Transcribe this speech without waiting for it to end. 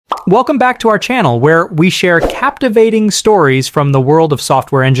Welcome back to our channel where we share captivating stories from the world of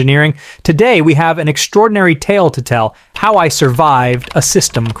software engineering. Today we have an extraordinary tale to tell, how I survived a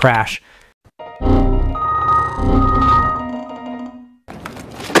system crash.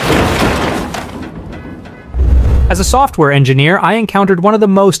 As a software engineer, I encountered one of the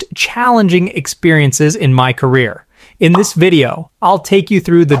most challenging experiences in my career. In this video, I'll take you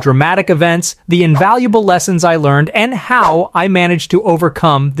through the dramatic events, the invaluable lessons I learned, and how I managed to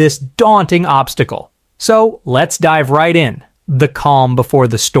overcome this daunting obstacle. So let's dive right in. The calm before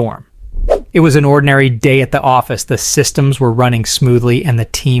the storm. It was an ordinary day at the office. The systems were running smoothly and the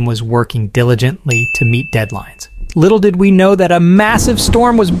team was working diligently to meet deadlines. Little did we know that a massive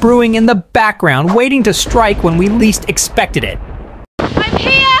storm was brewing in the background, waiting to strike when we least expected it. I'm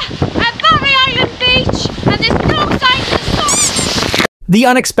here at Barry Island Beach, and there's no sign to stop. The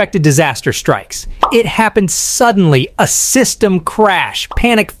unexpected disaster strikes. It happened suddenly, a system crash.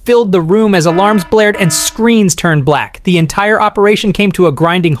 Panic filled the room as alarms blared and screens turned black. The entire operation came to a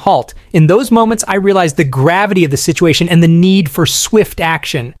grinding halt. In those moments, I realized the gravity of the situation and the need for swift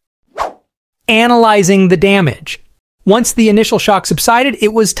action. Analyzing the damage. Once the initial shock subsided,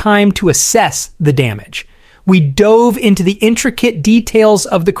 it was time to assess the damage. We dove into the intricate details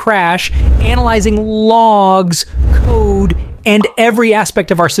of the crash, analyzing logs, code, and every aspect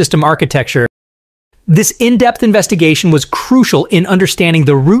of our system architecture. This in-depth investigation was crucial in understanding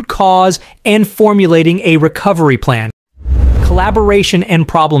the root cause and formulating a recovery plan. Collaboration and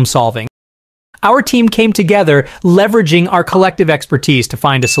problem solving. Our team came together, leveraging our collective expertise to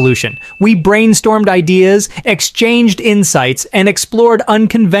find a solution. We brainstormed ideas, exchanged insights, and explored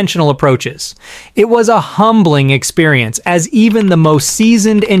unconventional approaches. It was a humbling experience, as even the most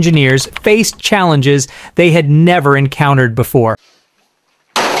seasoned engineers faced challenges they had never encountered before.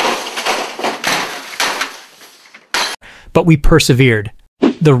 But we persevered.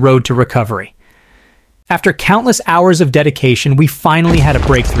 The road to recovery. After countless hours of dedication, we finally had a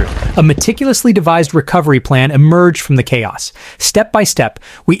breakthrough. A meticulously devised recovery plan emerged from the chaos. Step by step,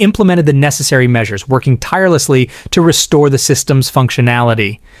 we implemented the necessary measures, working tirelessly to restore the system's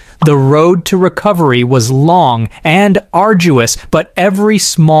functionality. The road to recovery was long and arduous, but every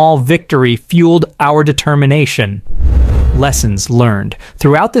small victory fueled our determination. Lessons learned.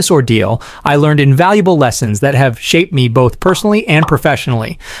 Throughout this ordeal, I learned invaluable lessons that have shaped me both personally and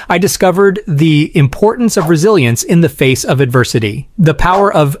professionally. I discovered the importance of resilience in the face of adversity, the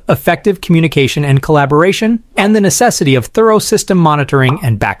power of effective communication and collaboration, and the necessity of thorough system monitoring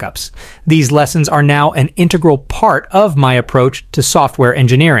and backups. These lessons are now an integral part of my approach to software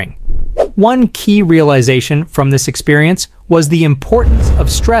engineering. One key realization from this experience was the importance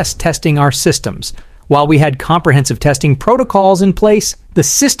of stress testing our systems. While we had comprehensive testing protocols in place, the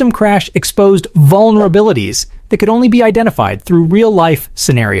system crash exposed vulnerabilities that could only be identified through real-life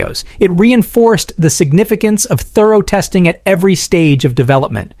scenarios. It reinforced the significance of thorough testing at every stage of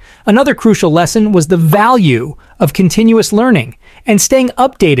development. Another crucial lesson was the value of continuous learning and staying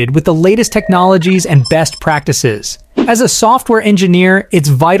updated with the latest technologies and best practices. As a software engineer, it's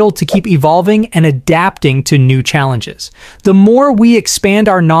vital to keep evolving and adapting to new challenges. The more we expand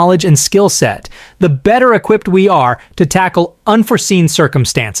our knowledge and skill set, the better equipped we are to tackle unforeseen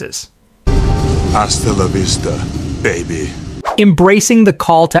circumstances. Hasta la vista, baby. Embracing the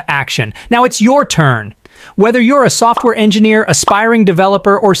call to action. Now it's your turn. Whether you're a software engineer, aspiring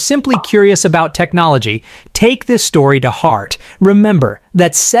developer, or simply curious about technology, take this story to heart. Remember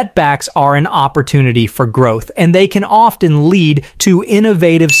that setbacks are an opportunity for growth, and they can often lead to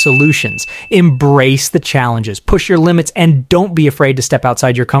innovative solutions. Embrace the challenges, push your limits, and don't be afraid to step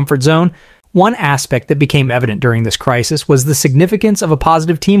outside your comfort zone. One aspect that became evident during this crisis was the significance of a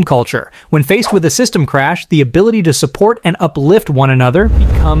positive team culture. When faced with a system crash, the ability to support and uplift one another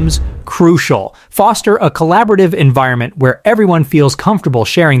becomes crucial. Foster a collaborative environment where everyone feels comfortable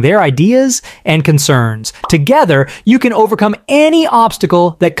sharing their ideas and concerns. Together, you can overcome any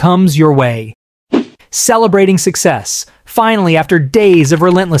obstacle that comes your way. Celebrating success. Finally, after days of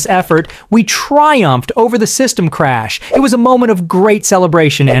relentless effort, we triumphed over the system crash. It was a moment of great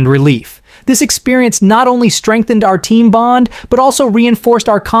celebration and relief. This experience not only strengthened our team bond, but also reinforced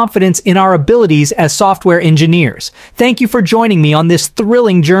our confidence in our abilities as software engineers. Thank you for joining me on this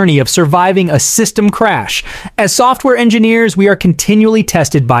thrilling journey of surviving a system crash. As software engineers, we are continually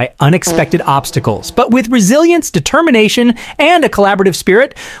tested by unexpected obstacles, but with resilience, determination, and a collaborative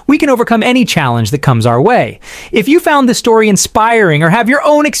spirit, we can overcome any challenge that comes our way. If you found this story inspiring or have your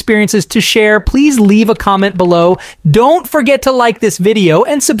own experiences to share, please leave a comment below. Don't forget to like this video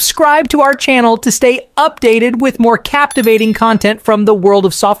and subscribe to our our channel to stay updated with more captivating content from the world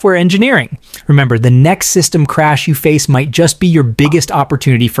of software engineering. Remember, the next system crash you face might just be your biggest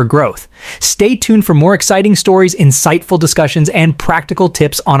opportunity for growth. Stay tuned for more exciting stories, insightful discussions, and practical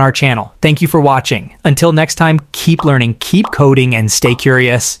tips on our channel. Thank you for watching. Until next time, keep learning, keep coding, and stay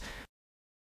curious.